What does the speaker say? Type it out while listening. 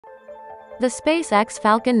The SpaceX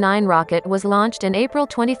Falcon 9 rocket was launched in April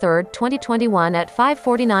 23, 2021 at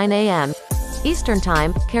 5:49 a.m. Eastern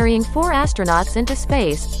Time, carrying 4 astronauts into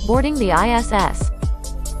space, boarding the ISS.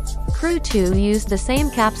 Crew 2 used the same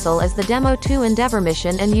capsule as the Demo 2 Endeavour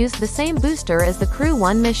mission and used the same booster as the Crew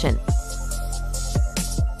 1 mission.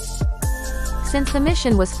 Since the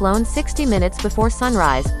mission was flown 60 minutes before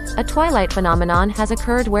sunrise, a twilight phenomenon has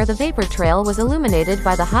occurred where the vapor trail was illuminated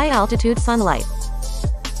by the high-altitude sunlight.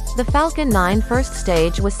 The Falcon 9 first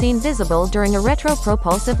stage was seen visible during a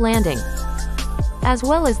retro-propulsive landing, as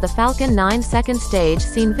well as the Falcon 9 second stage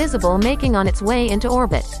seen visible making on its way into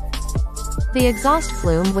orbit. The exhaust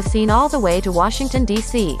plume was seen all the way to Washington,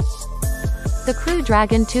 D.C. The Crew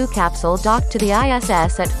Dragon 2 capsule docked to the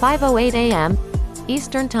ISS at 5:08 a.m.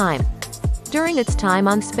 Eastern Time. During its time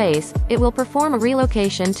on space, it will perform a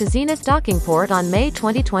relocation to Zenith Docking Port on May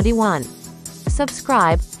 2021.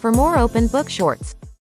 Subscribe for more open book shorts.